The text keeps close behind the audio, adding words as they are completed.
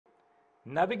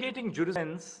Navigating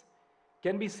jurisprudence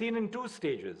can be seen in two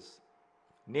stages,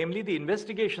 namely the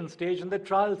investigation stage and the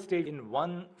trial stage in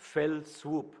one fell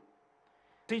swoop.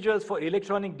 Procedures for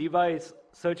electronic device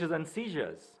searches and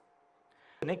seizures.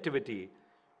 Connectivity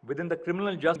within the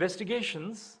criminal justice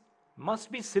investigations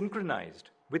must be synchronized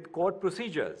with court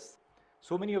procedures.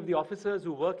 So many of the officers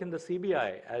who work in the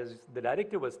CBI, as the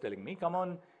director was telling me, come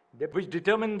on, which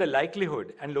determine the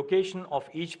likelihood and location of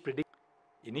each prediction.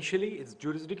 Initially, its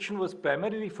jurisdiction was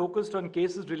primarily focused on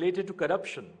cases related to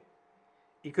corruption,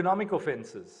 economic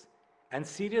offenses, and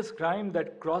serious crime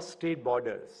that cross state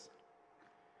borders.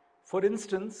 For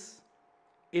instance,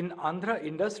 in Andhra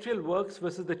Industrial Works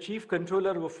versus the Chief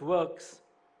Controller of Works,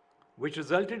 which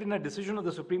resulted in a decision of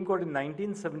the Supreme Court in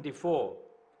 1974,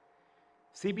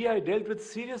 CBI dealt with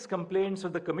serious complaints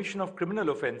of the commission of criminal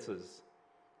offenses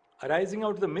arising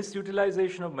out of the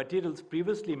misutilization of materials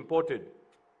previously imported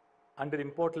under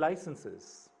import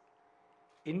licenses.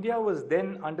 India was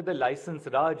then under the license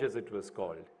Raj, as it was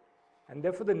called, and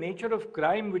therefore the nature of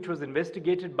crime which was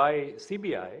investigated by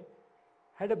CBI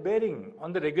had a bearing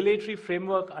on the regulatory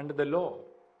framework under the law.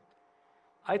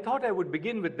 I thought I would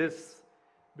begin with this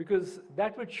because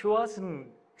that would show us in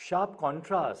sharp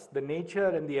contrast the nature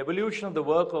and the evolution of the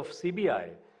work of CBI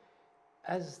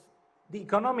as the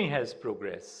economy has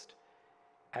progressed,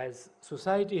 as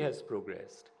society has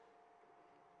progressed,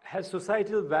 as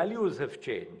societal values have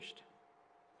changed.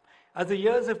 As the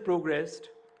years have progressed,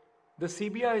 the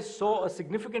CBI saw a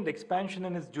significant expansion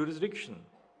in its jurisdiction,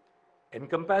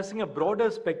 encompassing a broader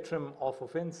spectrum of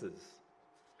offenses.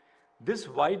 This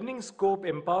widening scope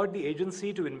empowered the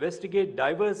agency to investigate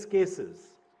diverse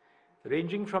cases,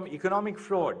 ranging from economic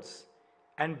frauds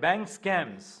and bank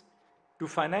scams to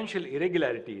financial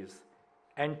irregularities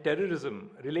and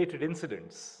terrorism-related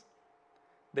incidents.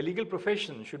 The legal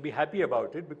profession should be happy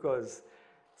about it because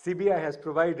CBI has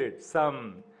provided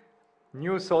some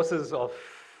new sources of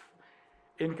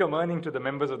income earning to the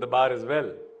members of the bar as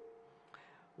well.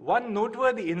 One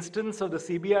noteworthy instance of the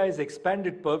CBI's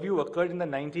expanded purview occurred in the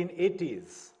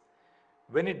 1980s,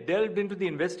 when it delved into the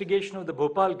investigation of the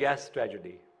Bhopal gas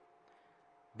tragedy.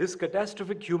 This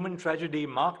catastrophic human tragedy,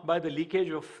 marked by the leakage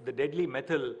of the deadly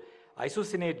methyl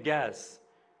isocyanate gas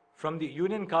from the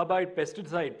Union Carbide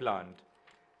pesticide plant,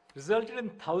 resulted in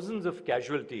thousands of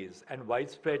casualties and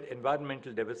widespread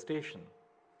environmental devastation.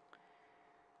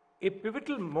 A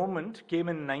pivotal moment came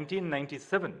in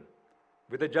 1997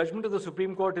 with a judgment of the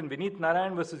Supreme Court in Vineet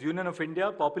Narayan versus Union of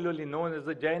India, popularly known as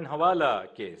the Jain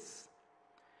Hawala case.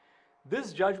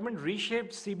 This judgment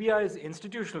reshaped CBI's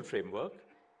institutional framework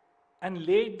and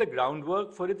laid the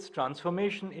groundwork for its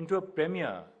transformation into a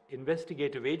premier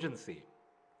investigative agency.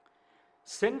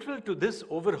 Central to this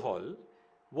overhaul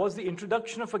was the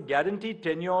introduction of a guaranteed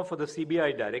tenure for the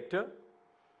CBI director,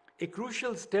 a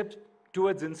crucial step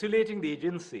towards insulating the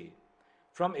agency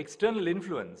from external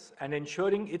influence and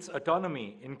ensuring its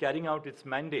autonomy in carrying out its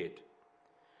mandate.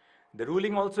 The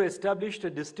ruling also established a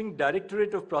distinct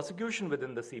directorate of prosecution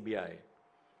within the CBI,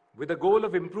 with the goal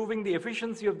of improving the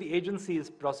efficiency of the agency's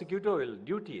prosecutorial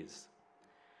duties.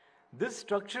 This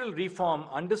structural reform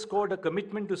underscored a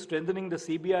commitment to strengthening the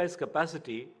CBI's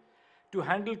capacity to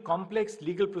handle complex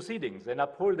legal proceedings and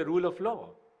uphold the rule of law.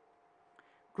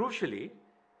 Crucially,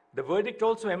 the verdict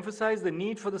also emphasized the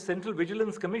need for the Central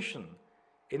Vigilance Commission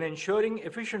in ensuring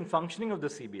efficient functioning of the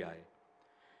CBI.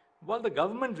 While the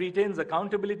government retains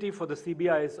accountability for the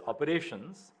CBI's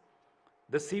operations,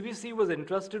 the CVC was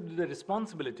entrusted with the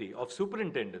responsibility of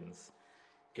superintendents,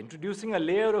 introducing a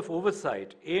layer of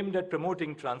oversight aimed at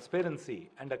promoting transparency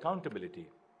and accountability.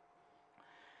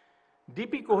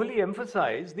 D.P. Kohli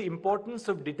emphasized the importance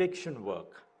of detection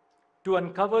work to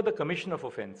uncover the commission of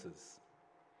offenses.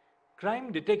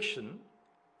 Crime detection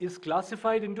is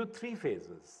classified into three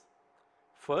phases.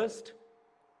 First,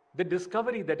 the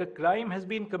discovery that a crime has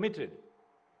been committed.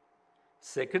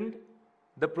 Second,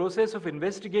 the process of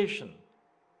investigation,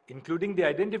 including the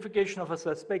identification of a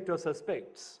suspect or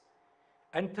suspects.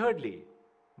 And thirdly,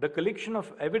 the collection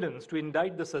of evidence to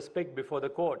indict the suspect before the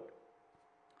court.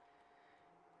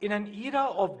 In an era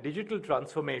of digital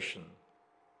transformation,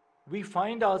 we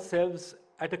find ourselves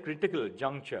at a critical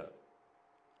juncture.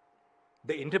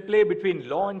 The interplay between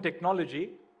law and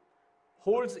technology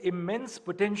holds immense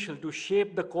potential to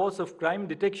shape the course of crime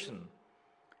detection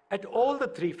at all the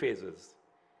three phases,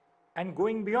 and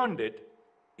going beyond it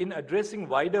in addressing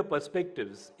wider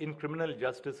perspectives in criminal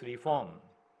justice reform.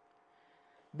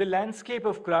 The landscape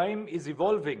of crime is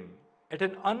evolving at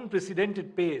an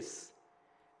unprecedented pace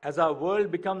as our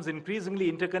world becomes increasingly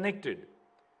interconnected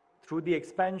through the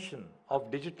expansion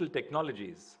of digital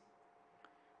technologies.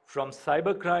 From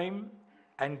cybercrime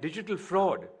and digital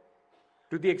fraud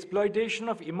to the exploitation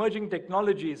of emerging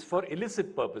technologies for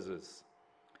illicit purposes.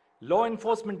 Law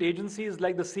enforcement agencies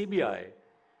like the CBI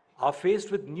are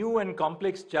faced with new and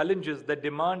complex challenges that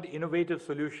demand innovative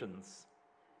solutions.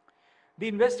 The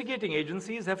investigating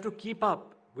agencies have to keep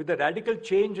up with the radical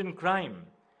change in crime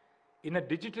in a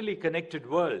digitally connected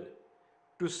world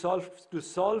to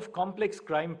solve complex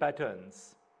crime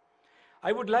patterns.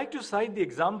 I would like to cite the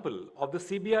example of the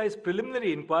CBI's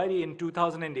preliminary inquiry in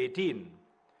 2018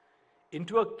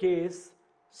 into a case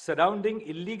surrounding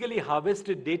illegally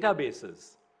harvested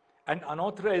databases and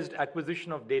unauthorized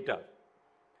acquisition of data.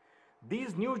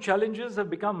 These new challenges have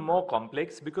become more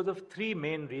complex because of three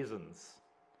main reasons.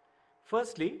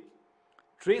 Firstly,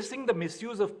 tracing the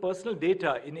misuse of personal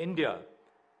data in India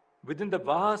within the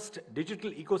vast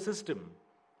digital ecosystem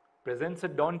presents a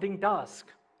daunting task.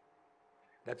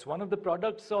 That's one of the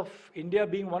products of India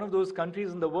being one of those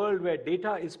countries in the world where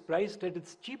data is priced at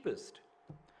its cheapest.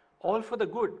 All for the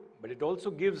good, but it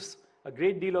also gives a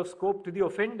great deal of scope to the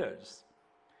offenders.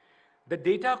 The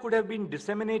data could have been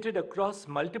disseminated across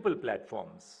multiple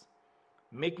platforms,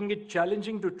 making it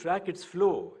challenging to track its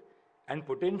flow and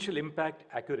potential impact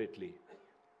accurately.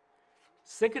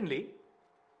 Secondly,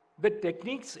 the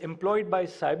techniques employed by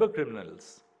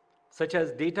cybercriminals, such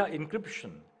as data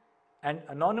encryption and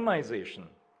anonymization,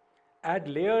 add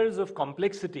layers of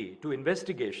complexity to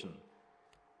investigation,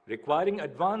 requiring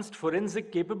advanced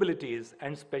forensic capabilities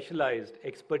and specialized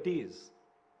expertise.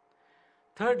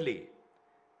 Thirdly,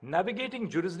 navigating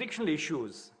jurisdictional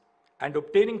issues and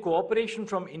obtaining cooperation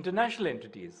from international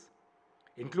entities,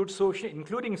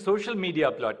 including social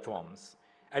media platforms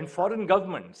and foreign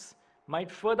governments,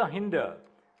 might further hinder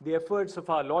the efforts of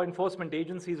our law enforcement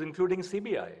agencies, including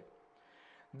CBI.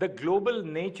 The global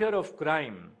nature of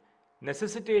crime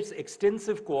necessitates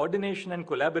extensive coordination and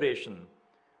collaboration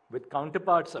with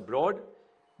counterparts abroad,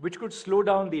 which could slow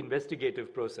down the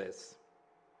investigative process.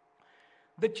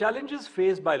 The challenges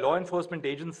faced by law enforcement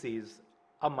agencies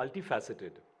are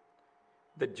multifaceted.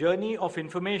 The journey of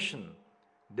information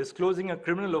disclosing a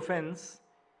criminal offense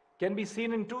can be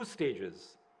seen in two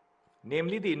stages,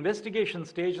 namely the investigation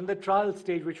stage and the trial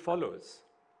stage which follows.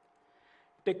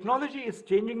 Technology is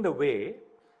changing the way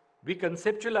we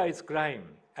conceptualize crime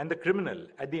and the criminal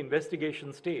at the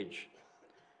investigation stage.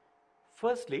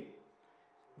 Firstly,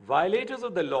 violators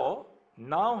of the law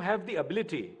now have the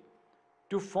ability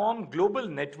to form global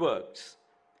networks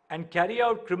and carry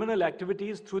out criminal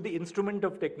activities through the instrument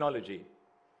of technology.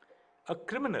 A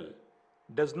criminal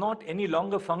does not any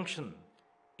longer function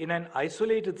in an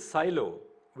isolated silo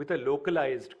with a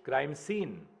localized crime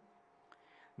scene.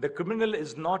 The criminal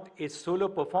is not a solo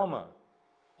performer,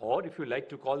 or if you like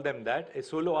to call them that, a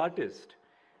solo artist,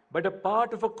 but a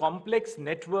part of a complex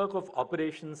network of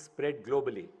operations spread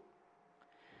globally.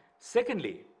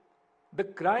 Secondly, the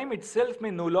crime itself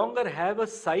may no longer have a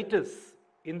situs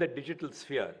in the digital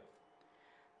sphere.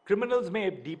 Criminals may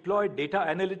deploy data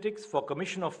analytics for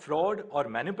commission of fraud or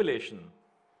manipulation,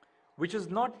 which is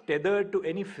not tethered to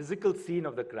any physical scene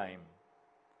of the crime.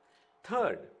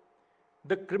 Third,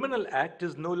 the criminal act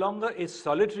is no longer a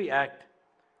solitary act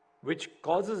which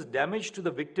causes damage to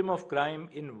the victim of crime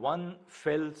in one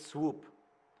fell swoop.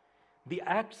 The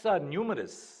acts are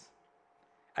numerous,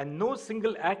 and no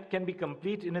single act can be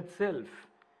complete in itself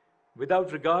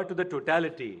without regard to the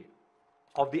totality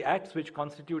of the acts which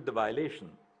constitute the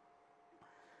violation.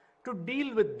 To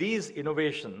deal with these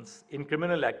innovations in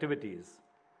criminal activities,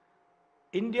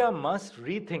 India must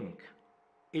rethink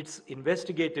its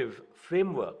investigative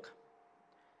framework.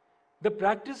 The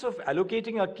practice of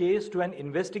allocating a case to an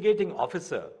investigating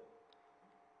officer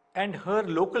and her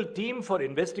local team for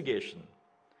investigation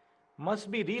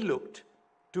must be relooked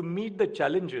to meet the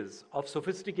challenges of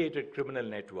sophisticated criminal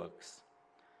networks.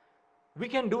 We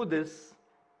can do this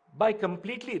by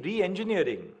completely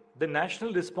re-engineering the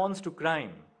national response to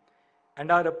crime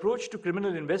and our approach to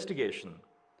criminal investigation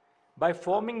by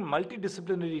forming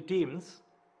multidisciplinary teams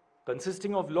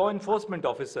consisting of law enforcement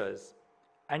officers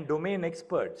and domain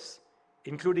experts,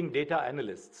 including data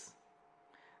analysts.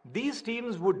 These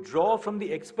teams would draw from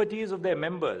the expertise of their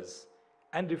members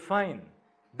and refine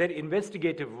their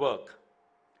investigative work.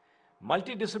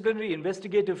 Multidisciplinary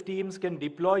investigative teams can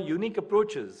deploy unique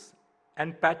approaches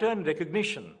and pattern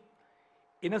recognition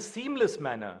in a seamless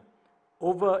manner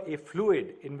over a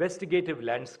fluid investigative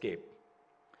landscape.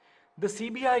 The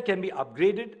CBI can be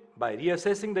upgraded by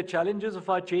reassessing the challenges of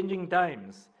our changing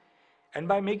times and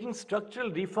by making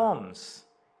structural reforms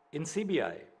in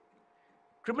CBI.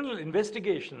 Criminal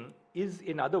investigation is,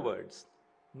 in other words,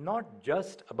 not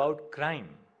just about crime.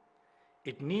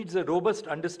 It needs a robust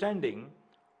understanding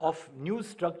of new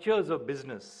structures of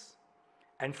business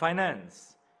and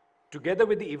finance together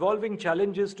with the evolving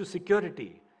challenges to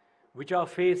security which are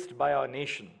faced by our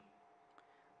nation.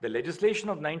 The legislation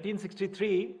of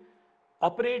 1963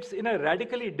 operates in a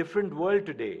radically different world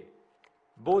today,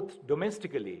 both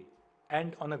domestically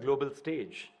and on a global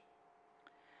stage.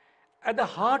 At the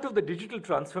heart of the digital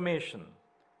transformation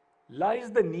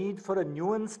lies the need for a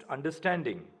nuanced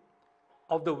understanding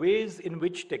of the ways in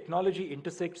which technology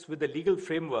intersects with the legal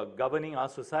framework governing our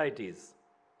societies.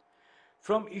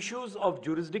 From issues of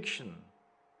jurisdiction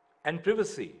and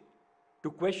privacy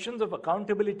to questions of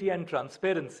accountability and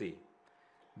transparency,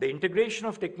 the integration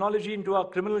of technology into our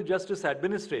criminal justice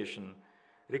administration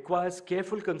requires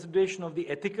careful consideration of the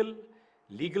ethical,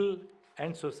 legal,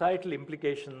 and societal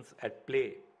implications at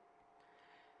play.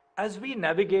 As we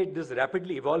navigate this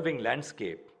rapidly evolving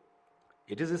landscape,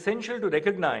 it is essential to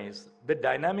recognize the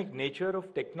dynamic nature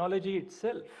of technology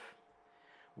itself.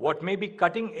 What may be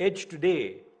cutting edge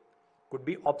today could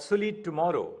be obsolete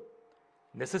tomorrow,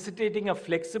 necessitating a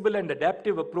flexible and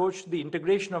adaptive approach to the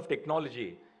integration of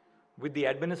technology with the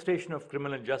administration of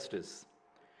criminal justice.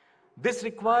 This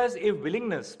requires a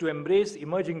willingness to embrace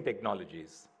emerging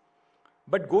technologies.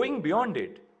 But going beyond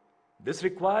it, this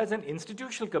requires an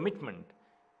institutional commitment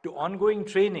to ongoing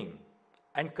training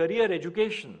and career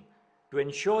education to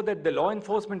ensure that the law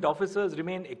enforcement officers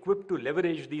remain equipped to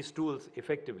leverage these tools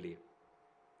effectively.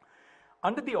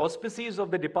 Under the auspices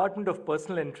of the Department of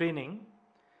Personnel and Training,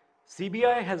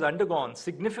 CBI has undergone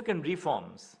significant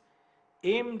reforms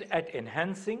aimed at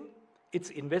enhancing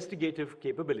its investigative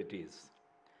capabilities.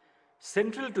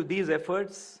 Central to these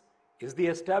efforts is the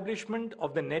establishment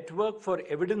of the Network for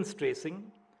Evidence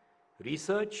Tracing,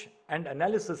 Research and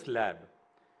Analysis Lab,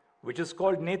 which is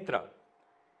called NETRA,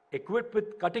 equipped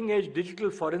with cutting-edge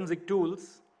digital forensic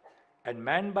tools and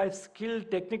manned by skilled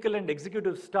technical and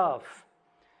executive staff.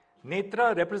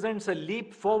 NETRA represents a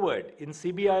leap forward in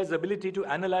CBI's ability to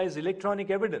analyze electronic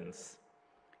evidence,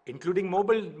 including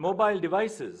mobile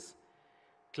devices,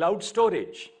 cloud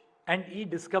storage, and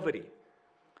e-discovery.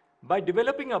 By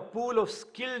developing a pool of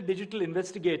skilled digital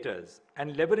investigators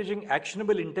and leveraging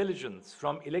actionable intelligence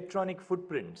from electronic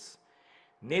footprints,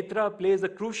 NETRA plays a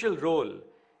crucial role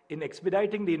in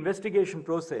expediting the investigation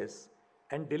process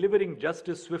and delivering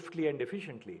justice swiftly and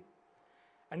efficiently.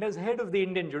 And as head of the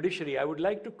Indian judiciary, I would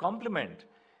like to compliment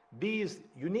these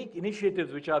unique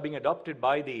initiatives which are being adopted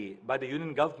by the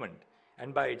union government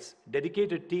and by its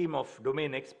dedicated team of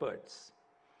domain experts.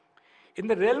 In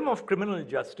the realm of criminal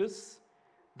justice,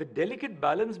 the delicate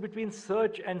balance between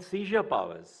search and seizure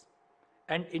powers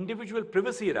and individual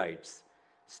privacy rights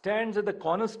stands at the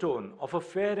cornerstone of a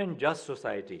fair and just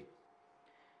society.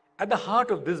 At the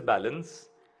heart of this balance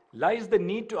lies the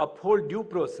need to uphold due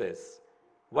process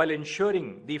while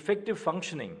ensuring the effective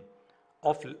functioning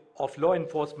of law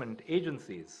enforcement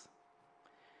agencies.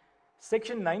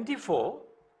 Section 94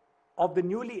 of the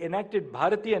newly enacted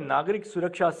Bharatiya Nagarik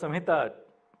Suraksha Samhita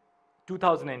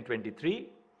 2023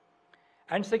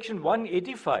 and Section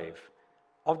 185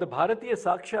 of the Bharatiya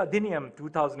Saksha Adhiniyam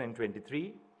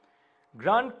 2023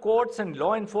 grant courts and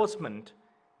law enforcement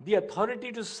the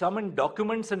authority to summon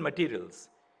documents and materials,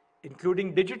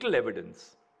 including digital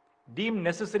evidence, deemed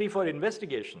necessary for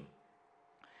investigation.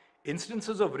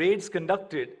 Instances of raids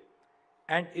conducted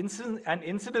and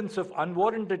incidents of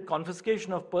unwarranted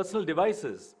confiscation of personal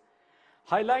devices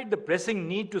highlight the pressing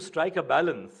need to strike a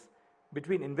balance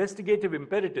between investigative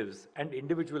imperatives and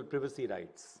individual privacy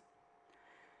rights.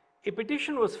 A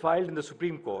petition was filed in the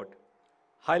Supreme Court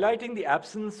highlighting the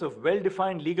absence of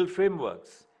well-defined legal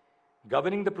frameworks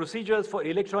governing the procedures for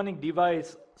electronic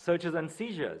device searches and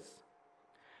seizures.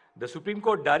 The Supreme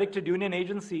Court directed union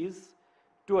agencies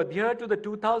to adhere to the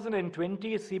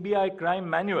 2020 CBI Crime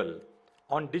Manual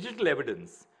on digital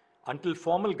evidence until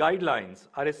formal guidelines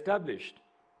are established.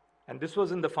 And this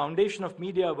was in the Foundation of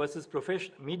Media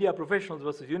Professionals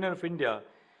versus Union of India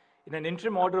in an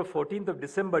interim order of 14th of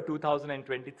December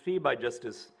 2023 by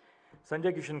Justice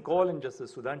Sanjay Kishan Kaul and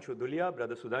Justice Sudhanshu Dhulia.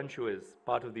 Brother Sudhanshu is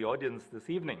part of the audience this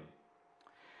evening.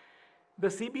 The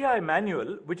CBI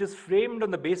manual, which is framed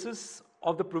on the basis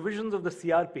of the provisions of the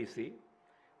CRPC,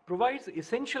 provides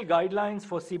essential guidelines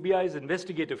for CBI's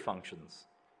investigative functions,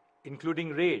 including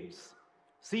raids,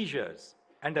 seizures,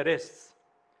 and arrests.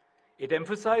 It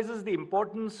emphasizes the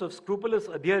importance of scrupulous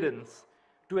adherence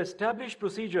to established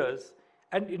procedures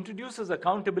and introduces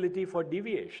accountability for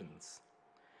deviations.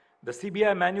 The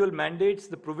CBI manual mandates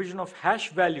the provision of hash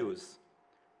values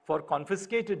for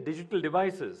confiscated digital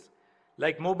devices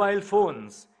like mobile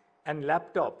phones and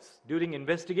laptops during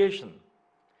investigation.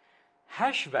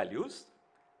 Hash values,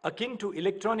 akin to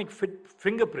electronic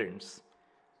fingerprints,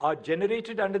 are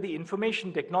generated under the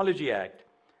Information Technology Act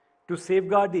to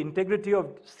safeguard the integrity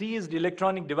of seized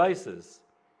electronic devices.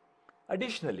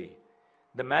 Additionally,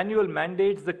 the manual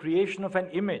mandates the creation of an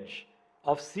image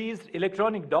of seized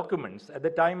electronic documents at the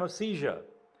time of seizure,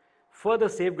 further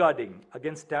safeguarding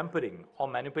against tampering or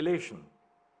manipulation.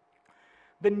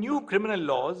 The new criminal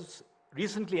laws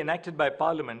recently enacted by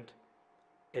Parliament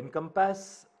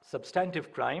encompass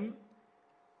substantive crime,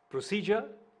 procedure,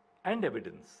 and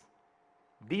evidence.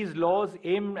 These laws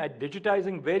aim at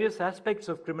digitizing various aspects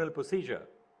of criminal procedure.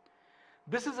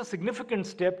 This is a significant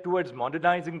step towards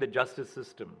modernizing the justice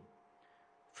system.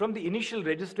 From the initial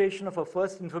registration of a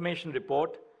first information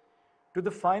report to the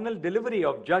final delivery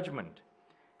of judgment,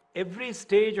 every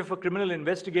stage of a criminal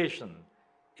investigation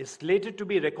is slated to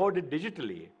be recorded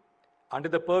digitally under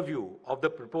the purview of the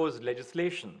proposed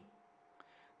legislation.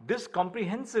 This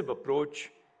comprehensive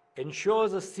approach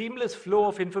ensures a seamless flow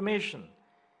of information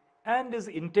and is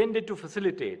intended to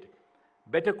facilitate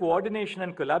better coordination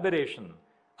and collaboration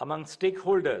among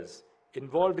stakeholders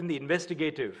involved in the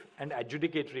investigative and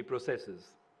adjudicatory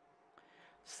processes.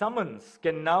 Summons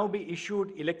can now be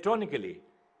issued electronically.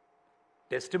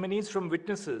 Testimonies from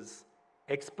witnesses,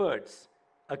 experts,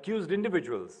 accused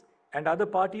individuals, and other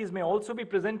parties may also be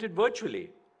presented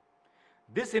virtually.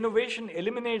 This innovation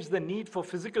eliminates the need for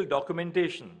physical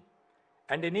documentation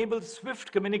and enables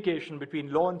swift communication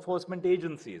between law enforcement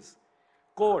agencies,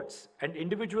 courts, and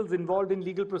individuals involved in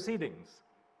legal proceedings.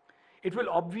 It will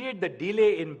obviate the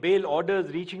delay in bail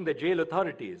orders reaching the jail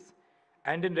authorities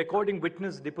and in recording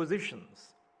witness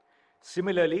depositions.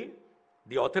 Similarly,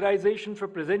 the authorization for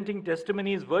presenting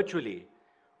testimonies virtually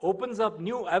opens up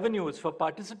new avenues for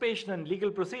participation in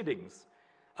legal proceedings,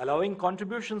 allowing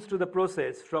contributions to the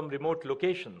process from remote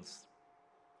locations.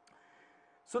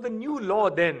 So the new law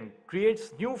then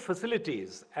creates new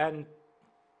facilities and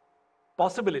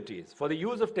possibilities for the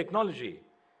use of technology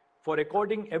for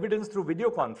recording evidence through video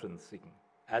conferencing,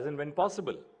 as and when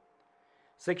possible.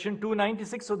 Section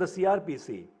 296 of the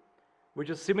CRPC, which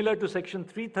is similar to Section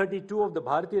 332 of the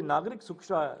Bharatiya Nagarik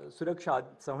Suraksha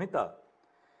Samhita,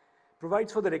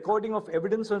 provides for the recording of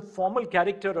evidence of formal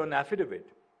character on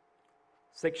affidavit.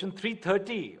 Section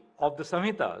 330 of the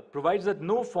Samhita provides that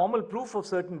no formal proof of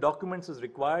certain documents is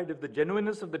required if the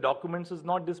genuineness of the documents is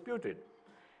not disputed,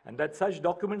 and that such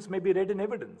documents may be read in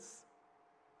evidence.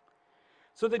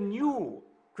 So the new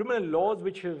criminal laws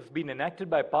which have been enacted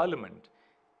by Parliament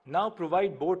now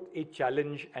provide both a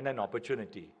challenge and an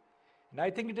opportunity. And I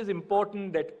think it is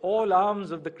important that all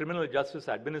arms of the criminal justice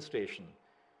administration,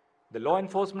 the law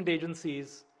enforcement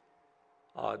agencies,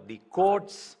 the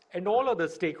courts, and all other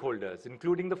stakeholders,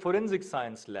 including the forensic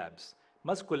science labs,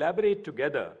 must collaborate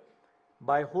together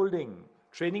by holding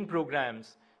training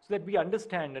programs so that we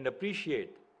understand and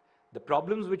appreciate the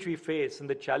problems which we face and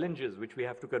the challenges which we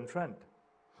have to confront.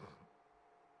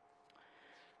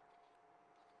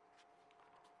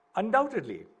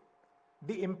 Undoubtedly,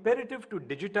 the imperative to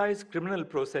digitize criminal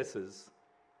processes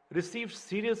received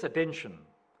serious attention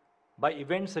by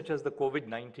events such as the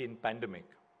COVID-19 pandemic.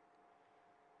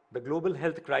 The global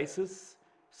health crisis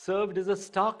served as a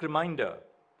stark reminder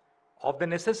of the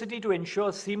necessity to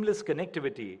ensure seamless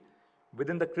connectivity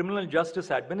within the criminal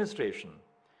justice administration,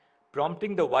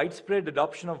 prompting the widespread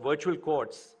adoption of virtual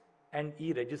courts and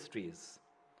e-registries.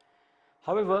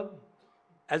 However,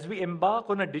 as we embark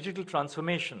on a digital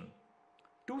transformation,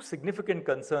 two significant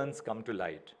concerns come to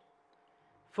light.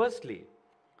 Firstly,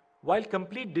 while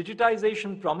complete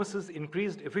digitization promises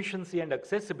increased efficiency and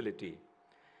accessibility,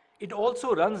 it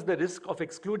also runs the risk of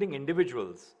excluding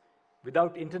individuals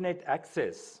without internet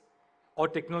access or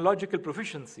technological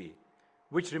proficiency,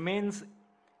 which remains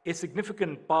a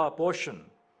significant portion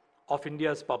of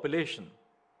India's population.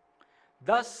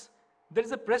 Thus, there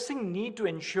is a pressing need to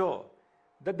ensure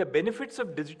that the benefits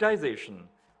of digitization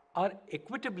are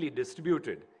equitably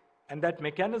distributed and that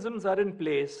mechanisms are in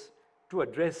place to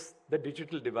address the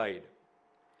digital divide.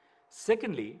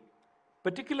 Secondly,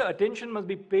 particular attention must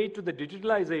be paid to the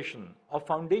digitalization of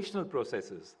foundational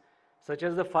processes, such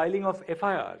as the filing of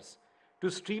FIRs,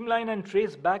 to streamline and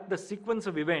trace back the sequence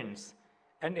of events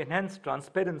and enhance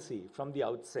transparency from the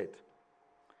outset.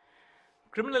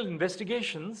 Criminal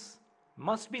investigations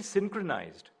must be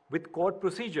synchronized with court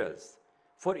procedures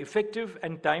for effective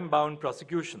and time-bound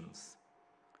prosecutions.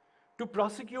 To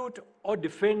prosecute or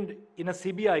defend in a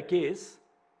CBI case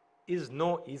is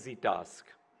no easy task.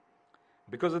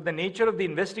 Because of the nature of the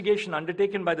investigation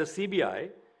undertaken by the CBI,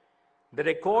 the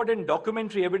record and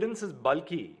documentary evidence is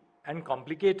bulky and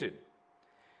complicated.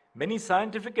 Many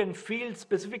scientific and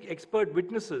field-specific expert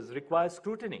witnesses require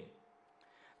scrutiny.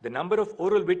 The number of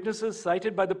oral witnesses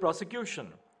cited by the prosecution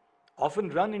often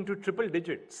run into triple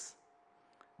digits.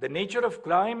 The nature of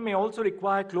crime may also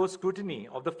require close scrutiny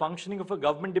of the functioning of a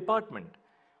government department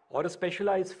or a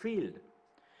specialized field.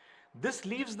 This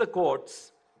leaves the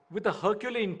courts with a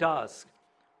Herculean task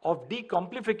of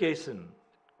decomplexification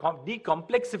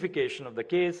of the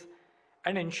case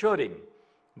and ensuring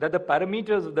that the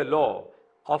parameters of the law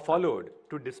are followed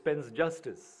to dispense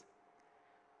justice.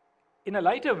 In a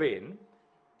lighter vein,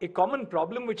 a common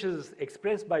problem which is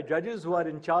expressed by judges who are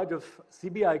in charge of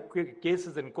CBI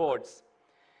cases in courts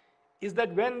is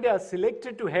that when they are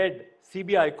selected to head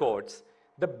CBI courts,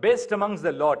 the best amongst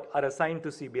the lot are assigned to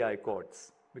CBI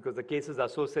courts because the cases are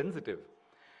so sensitive.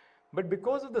 But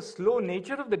because of the slow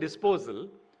nature of the disposal,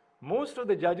 most of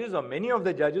the judges or many of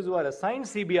the judges who are assigned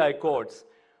CBI courts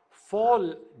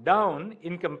fall down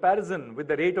in comparison with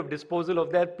the rate of disposal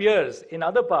of their peers in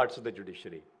other parts of the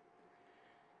judiciary.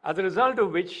 As a result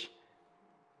of which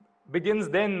begins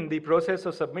then the process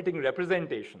of submitting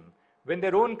representation when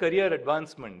their own career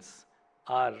advancements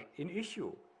are in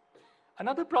issue.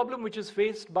 Another problem which is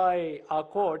faced by our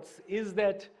courts is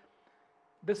that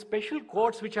the special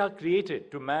courts which are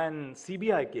created to man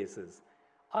CBI cases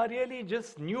are really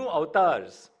just new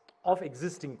avatars of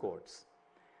existing courts.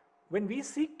 When we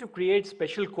seek to create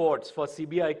special courts for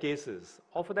CBI cases,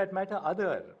 or for that matter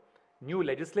other new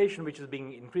legislation which is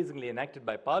being increasingly enacted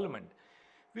by Parliament,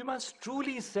 we must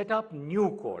truly set up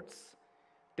new courts,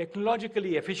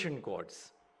 technologically efficient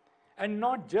courts, and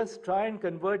not just try and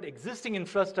convert existing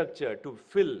infrastructure to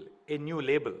fill a new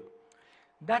label.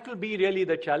 That will be really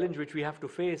the challenge which we have to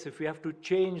face if we have to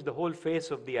change the whole face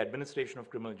of the administration of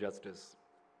criminal justice.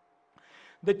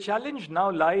 The challenge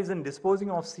now lies in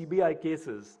disposing of CBI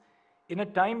cases in a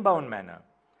time-bound manner,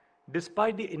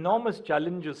 despite the enormous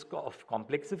challenges of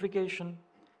complexification,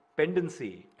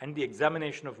 pendency, and the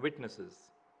examination of witnesses.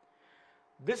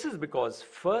 This is because,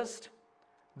 first,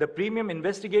 the Premium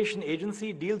Investigation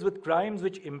Agency deals with crimes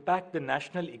which impact the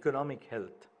national economic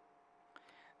health.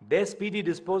 Their speedy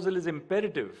disposal is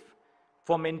imperative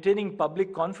for maintaining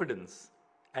public confidence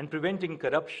and preventing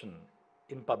corruption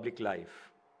in public life.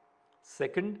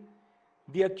 Second,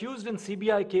 the accused in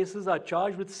CBI cases are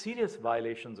charged with serious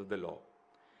violations of the law.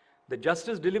 The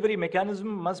justice delivery mechanism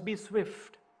must be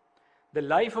swift. The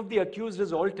life of the accused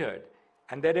is altered,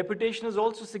 and their reputation is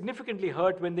also significantly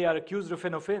hurt when they are accused of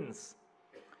an offense.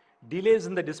 Delays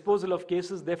in the disposal of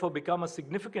cases therefore become a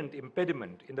significant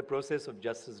impediment in the process of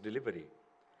justice delivery.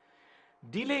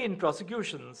 Delay in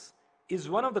prosecutions is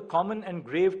one of the common and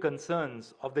grave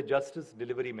concerns of the justice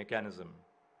delivery mechanism.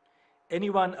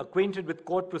 Anyone acquainted with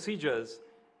court procedures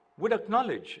would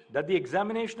acknowledge that the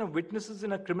examination of witnesses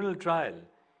in a criminal trial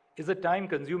is a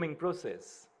time-consuming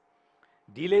process.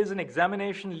 Delays in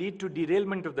examination lead to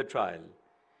derailment of the trial.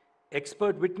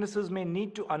 Expert witnesses may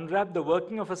need to unwrap the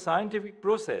working of a scientific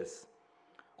process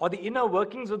or the inner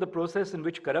workings of the process in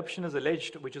which corruption is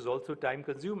alleged, which is also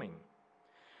time-consuming.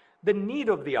 The need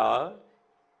of the hour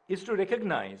is to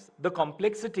recognize the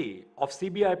complexity of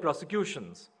CBI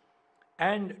prosecutions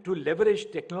and to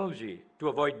leverage technology to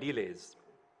avoid delays.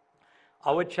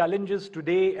 Our challenges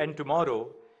today and tomorrow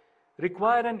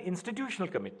require an institutional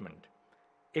commitment,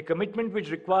 a commitment which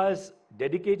requires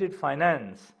dedicated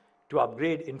finance to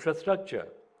upgrade infrastructure,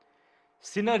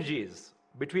 synergies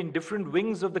between different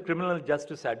wings of the criminal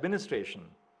justice administration,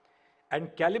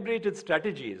 and calibrated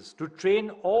strategies to train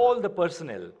all the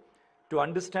personnel to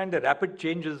understand the rapid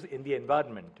changes in the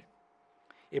environment.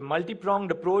 A multi-pronged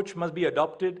approach must be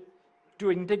adopted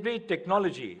to integrate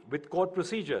technology with court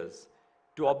procedures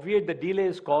to obviate the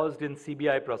delays caused in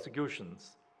CBI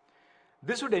prosecutions.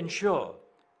 This would ensure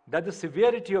that the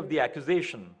severity of the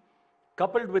accusation,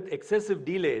 coupled with excessive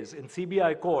delays in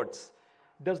CBI courts,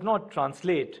 does not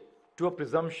translate to a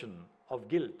presumption of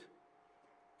guilt.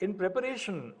 In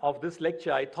preparation of this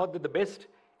lecture, I thought that the best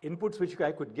inputs which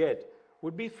I could get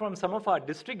would be from some of our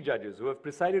district judges who have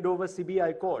presided over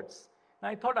CBI courts. And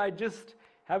I thought I'd just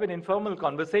have an informal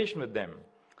conversation with them.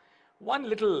 One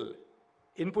little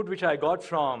input which I got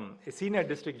from a senior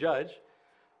district judge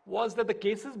was that the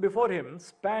cases before him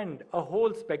spanned a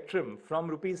whole spectrum from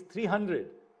rupees 300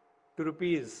 to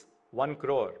rupees 1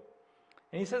 crore.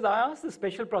 And he says, I asked the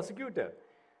special prosecutor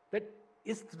that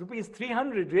is rupees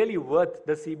 300 really worth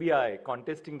the CBI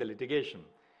contesting the litigation?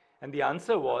 And the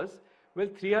answer was, well,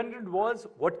 300 was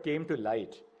what came to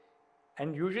light.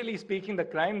 And usually speaking, the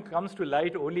crime comes to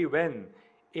light only when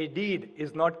a deed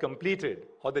is not completed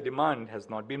or the demand has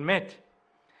not been met.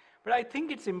 But I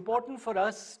think it's important for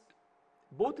us,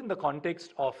 both in the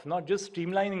context of not just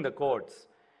streamlining the courts,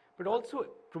 but also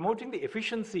promoting the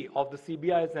efficiency of the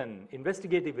CBI as an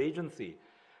investigative agency,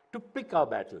 to pick our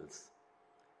battles.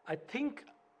 I think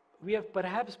we have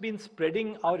perhaps been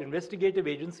spreading our investigative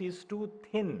agencies too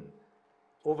thin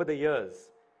over the years,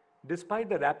 despite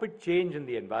the rapid change in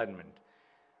the environment.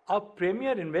 Our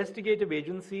premier investigative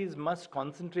agencies must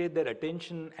concentrate their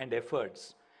attention and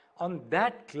efforts on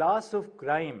that class of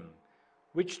crime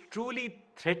which truly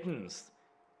threatens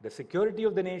the security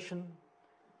of the nation,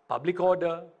 public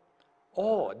order,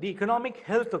 or the economic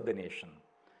health of the nation.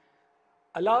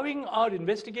 Allowing our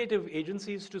investigative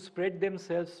agencies to spread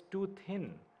themselves too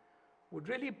thin would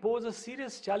really pose a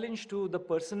serious challenge to the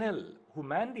personnel who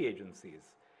man the agencies,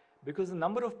 because the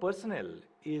number of personnel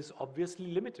is obviously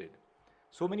limited.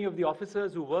 So many of the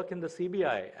officers who work in the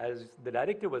CBI, as the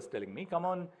director was telling me, come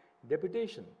on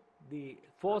deputation. The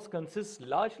force consists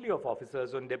largely of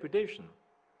officers on deputation.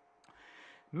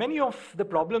 Many of the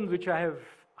problems which I have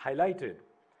highlighted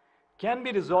can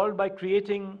be resolved by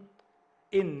creating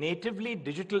a natively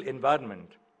digital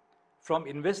environment, from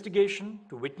investigation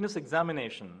to witness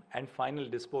examination and final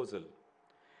disposal.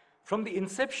 From the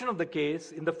inception of the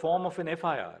case in the form of an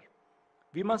FIR,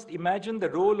 we must imagine the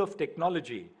role of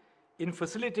technology in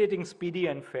facilitating speedy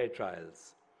and fair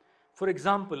trials. For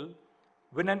example,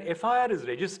 when an FIR is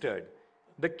registered,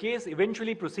 the case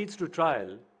eventually proceeds to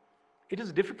trial, it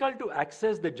is difficult to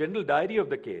access the general diary of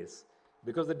the case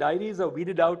because the diaries are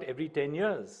weeded out every 10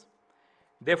 years.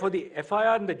 Therefore, the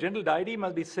FIR and the general diary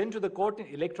must be sent to the court in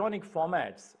electronic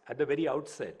formats at the very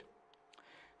outset.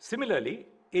 Similarly,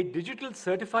 a digital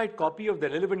certified copy of the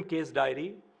relevant case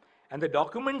diary and the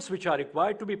documents which are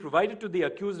required to be provided to the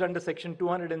accused under Section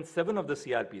 207 of the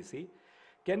CRPC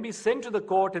can be sent to the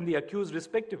court and the accused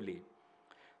respectively.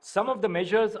 Some of the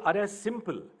measures are as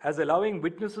simple as allowing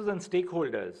witnesses and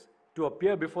stakeholders to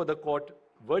appear before the court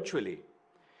virtually.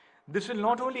 This will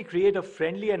not only create a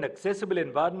friendly and accessible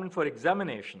environment for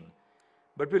examination,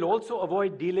 but will also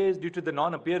avoid delays due to the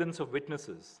non-appearance of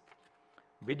witnesses.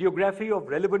 Videography of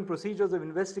relevant procedures of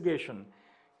investigation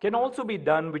can also be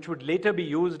done, which would later be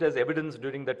used as evidence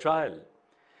during the trial.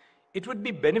 It would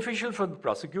be beneficial for the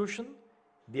prosecution,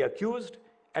 the accused,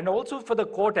 and also for the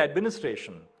court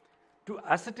administration to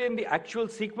ascertain the actual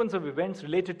sequence of events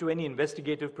related to any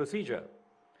investigative procedure.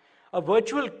 A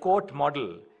virtual court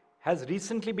model has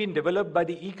recently been developed by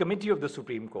the E-Committee of the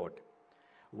Supreme Court.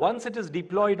 Once it is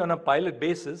deployed on a pilot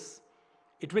basis,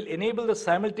 it will enable the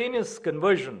simultaneous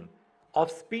conversion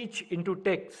of speech into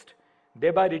text,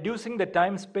 thereby reducing the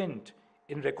time spent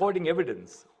in recording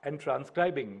evidence and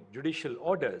transcribing judicial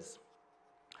orders.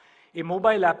 A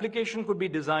mobile application could be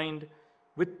designed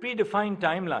with predefined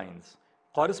timelines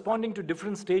corresponding to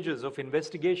different stages of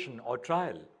investigation or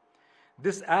trial.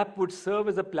 This app would serve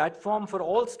as a platform for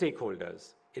all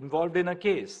stakeholders involved in a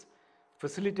case,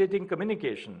 facilitating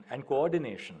communication and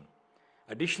coordination.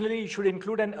 Additionally, it should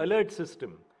include an alert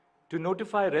system to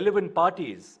notify relevant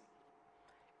parties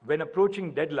when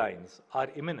approaching deadlines are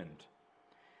imminent.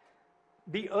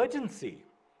 The urgency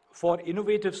for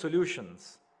innovative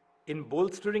solutions in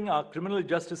bolstering our criminal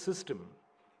justice system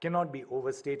cannot be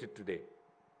overstated today.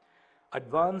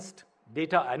 Advanced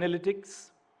data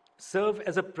analytics serve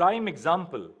as a prime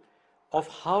example of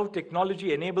how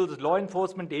technology enables law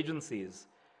enforcement agencies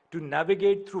to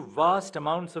navigate through vast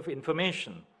amounts of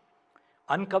information,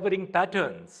 uncovering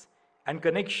patterns and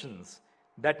connections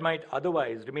that might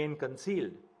otherwise remain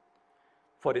concealed.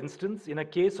 For instance, in a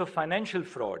case of financial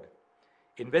fraud,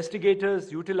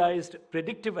 investigators utilized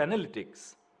predictive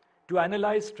analytics to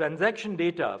analyze transaction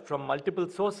data from multiple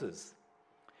sources.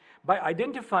 By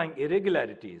identifying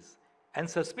irregularities and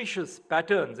suspicious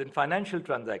patterns in financial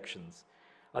transactions,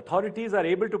 authorities are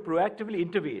able to proactively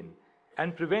intervene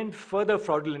and prevent further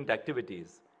fraudulent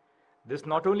activities. This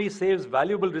not only saves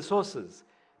valuable resources,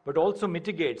 but also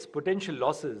mitigates potential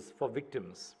losses for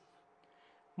victims.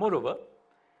 Moreover,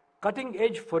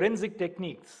 cutting-edge forensic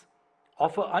techniques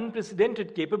offer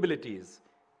unprecedented capabilities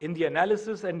in the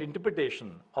analysis and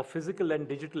interpretation of physical and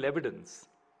digital evidence.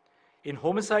 In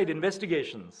homicide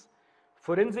investigations,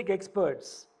 forensic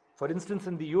experts, for instance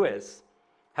in the US,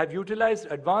 have utilized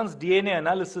advanced DNA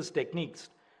analysis techniques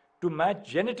to match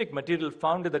genetic material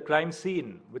found at the crime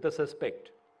scene with a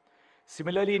suspect.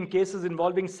 Similarly, in cases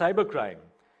involving cybercrime,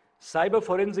 cyber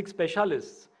forensic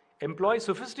specialists employ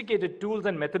sophisticated tools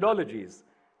and methodologies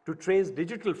to trace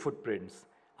digital footprints,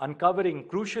 uncovering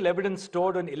crucial evidence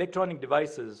stored on electronic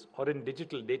devices or in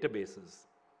digital databases.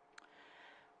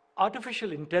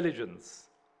 Artificial intelligence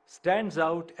stands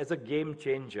out as a game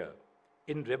changer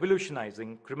in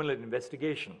revolutionizing criminal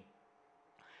investigation.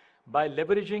 By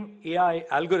leveraging AI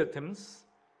algorithms,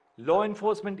 law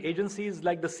enforcement agencies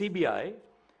like the CBI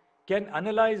can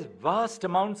analyze vast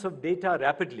amounts of data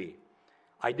rapidly,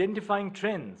 identifying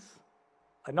trends,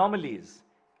 anomalies,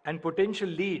 and potential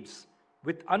leads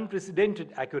with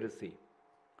unprecedented accuracy.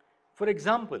 For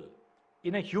example,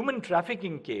 in a human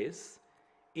trafficking case,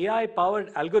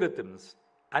 AI-powered algorithms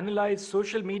analyze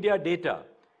social media data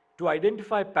to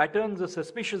identify patterns of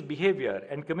suspicious behavior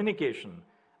and communication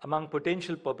among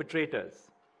potential perpetrators.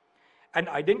 An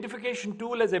identification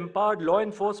tool has empowered law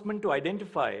enforcement to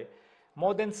identify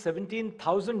more than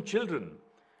 17,000 children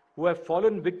who have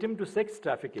fallen victim to sex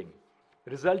trafficking,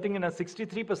 resulting in a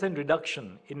 63%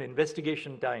 reduction in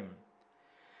investigation time.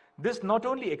 This not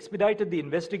only expedited the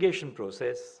investigation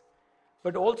process,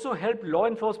 but also helped law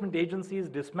enforcement agencies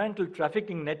dismantle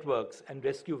trafficking networks and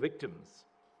rescue victims.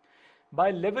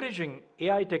 By leveraging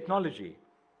AI technology,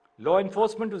 law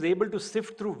enforcement was able to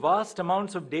sift through vast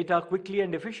amounts of data quickly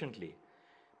and efficiently,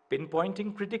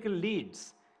 pinpointing critical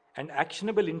leads and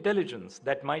actionable intelligence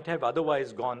that might have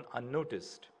otherwise gone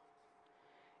unnoticed.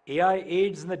 AI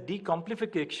aids in the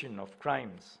decomplification of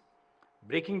crimes,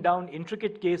 breaking down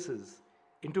intricate cases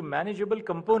into manageable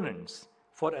components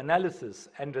for analysis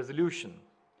and resolution.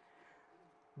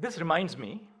 This reminds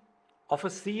me of a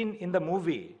scene in the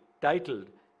movie titled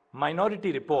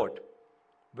Minority Report,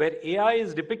 where AI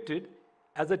is depicted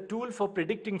as a tool for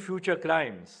predicting future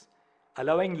crimes,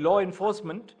 allowing law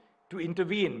enforcement to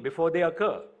intervene before they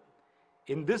occur.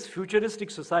 In this futuristic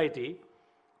society,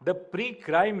 the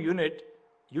pre-crime unit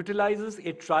utilizes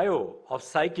a trio of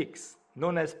psychics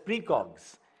known as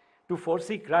precogs to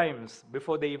foresee crimes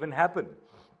before they even happen.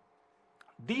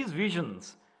 These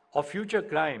visions of future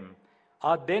crime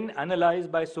are then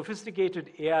analyzed by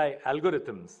sophisticated AI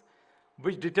algorithms,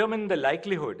 which determine the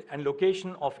likelihood and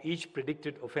location of each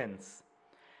predicted offense.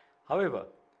 However,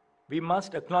 we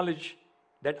must acknowledge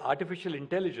that artificial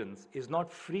intelligence is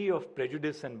not free of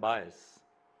prejudice and bias.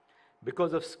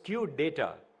 Because of skewed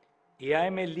data, AI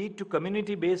may lead to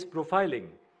community-based profiling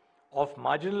of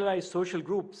marginalized social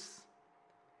groups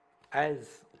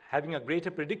as having a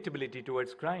greater predictability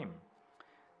towards crime.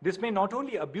 This may not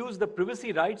only abuse the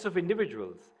privacy rights of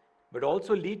individuals, but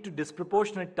also lead to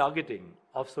disproportionate targeting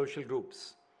of social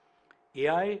groups.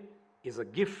 AI is a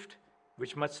gift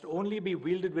which must only be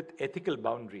wielded with ethical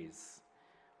boundaries.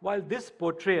 While this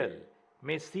portrayal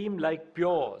may seem like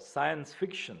pure science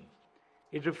fiction,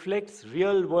 it reflects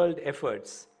real-world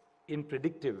efforts in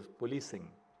predictive policing.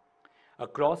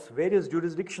 Across various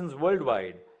jurisdictions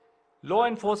worldwide, law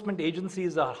enforcement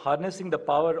agencies are harnessing the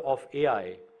power of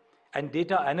AI and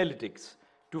data analytics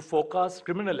to forecast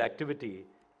criminal activity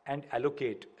and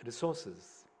allocate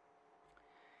resources.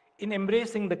 In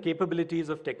embracing the capabilities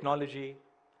of technology,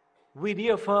 we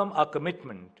reaffirm our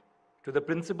commitment to the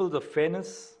principles of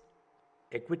fairness,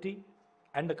 equity,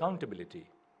 and accountability.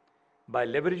 By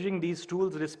leveraging these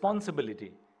tools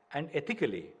responsibly and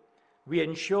ethically, we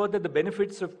ensure that the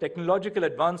benefits of technological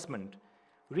advancement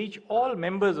reach all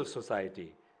members of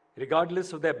society,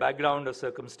 regardless of their background or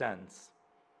circumstance.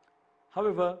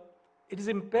 However, it is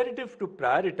imperative to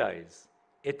prioritize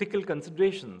ethical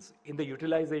considerations in the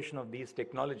utilization of these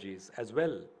technologies as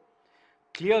well.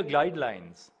 Clear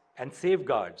guidelines and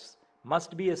safeguards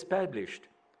must be established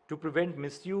to prevent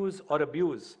misuse or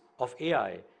abuse of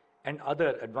AI and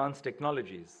other advanced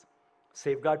technologies,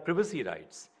 safeguard privacy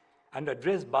rights, and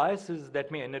address biases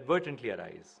that may inadvertently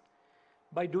arise.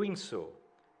 By doing so,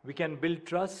 we can build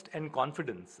trust and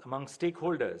confidence among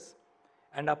stakeholders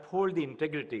and uphold the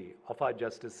integrity of our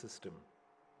justice system.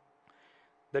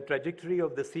 The trajectory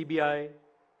of the CBI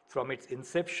from its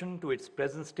inception to its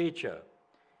present stature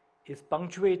is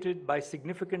punctuated by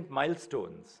significant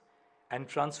milestones and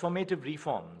transformative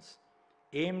reforms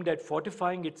aimed at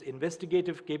fortifying its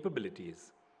investigative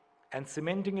capabilities and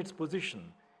cementing its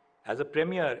position as a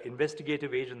premier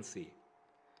investigative agency.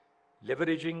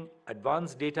 Leveraging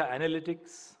advanced data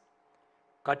analytics,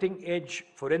 cutting-edge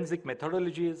forensic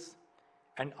methodologies,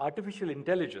 and artificial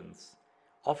intelligence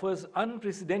offers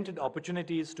unprecedented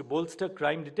opportunities to bolster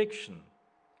crime detection,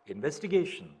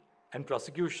 investigation, and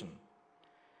prosecution.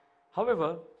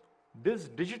 However, this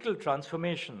digital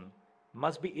transformation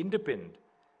must be underpinned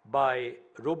by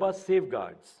robust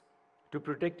safeguards to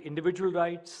protect individual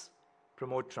rights,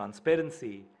 promote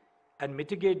transparency, and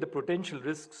mitigate the potential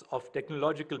risks of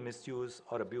technological misuse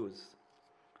or abuse.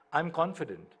 I'm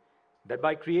confident that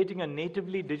by creating a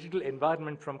natively digital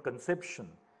environment from conception,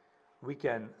 we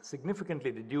can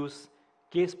significantly reduce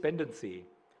case pendency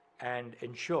and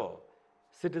ensure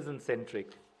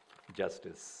citizen-centric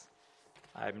justice.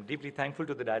 I'm deeply thankful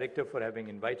to the Director for having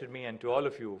invited me and to all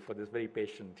of you for this very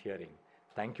patient hearing.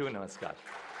 Thank you, namaskar.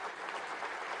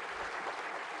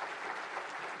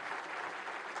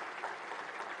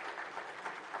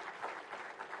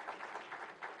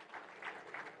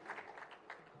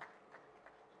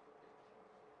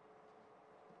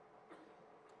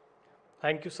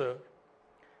 Thank you, sir.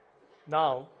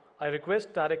 Now, I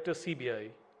request Director CBI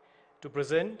to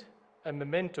present a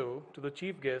memento to the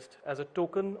chief guest as a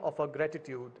token of our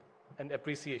gratitude and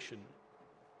appreciation.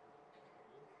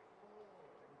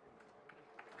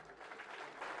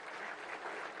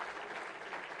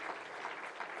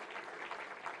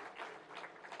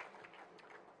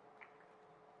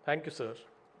 Thank you, sir.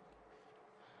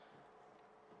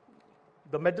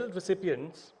 The medal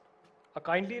recipients are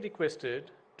kindly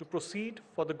requested to proceed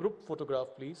for the group photograph,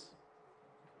 please.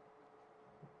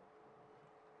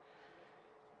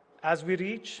 As we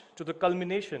reach to the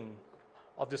culmination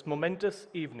of this momentous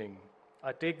evening,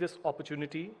 I take this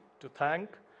opportunity to thank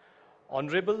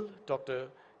Honorable Dr.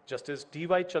 Justice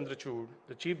D.Y. Chandrachud,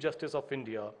 the Chief Justice of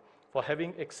India, for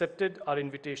having accepted our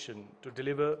invitation to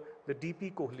deliver the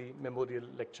D.P. Kohli Memorial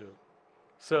Lecture.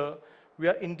 Sir, we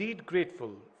are indeed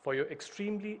grateful for your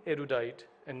extremely erudite,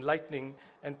 enlightening,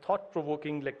 and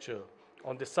thought-provoking lecture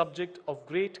on the subject of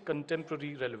great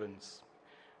contemporary relevance.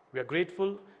 We are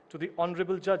grateful to the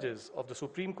honorable judges of the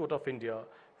Supreme Court of India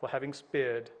for having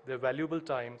spared their valuable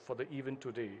time for the event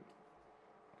today.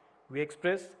 We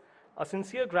express our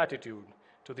sincere gratitude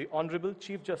to the Honorable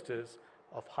Chief Justice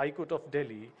of High Court of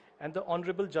Delhi and the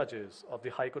honorable judges of the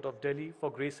High Court of Delhi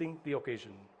for gracing the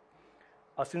occasion.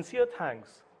 Our sincere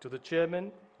thanks to the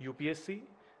Chairman, UPSC,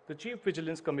 the Chief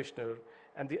Vigilance Commissioner,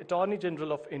 and the Attorney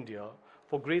General of India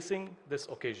for gracing this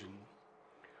occasion.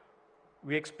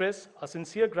 We express our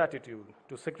sincere gratitude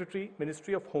to Secretary,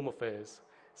 Ministry of Home Affairs,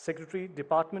 Secretary,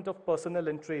 Department of Personnel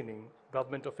and Training,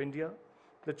 Government of India,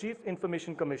 the Chief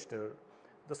Information Commissioner,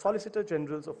 the Solicitor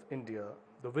Generals of India,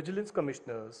 the Vigilance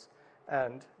Commissioners,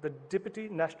 and the Deputy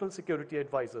National Security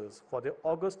Advisors for their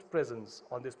august presence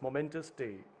on this momentous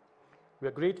day. We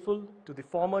are grateful to the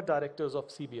former directors of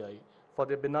CBI for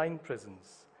their benign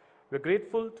presence. We are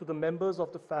grateful to the members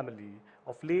of the family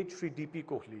of late Shri D.P.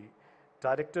 Kohli,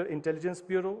 Director, Intelligence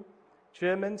Bureau,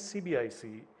 Chairman,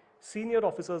 CBIC, senior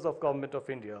officers of Government of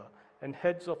India, and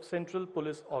heads of central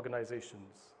police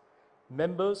organizations,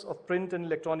 members of print and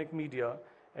electronic media,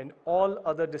 and all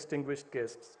other distinguished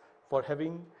guests for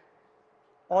having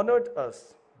honored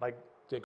us by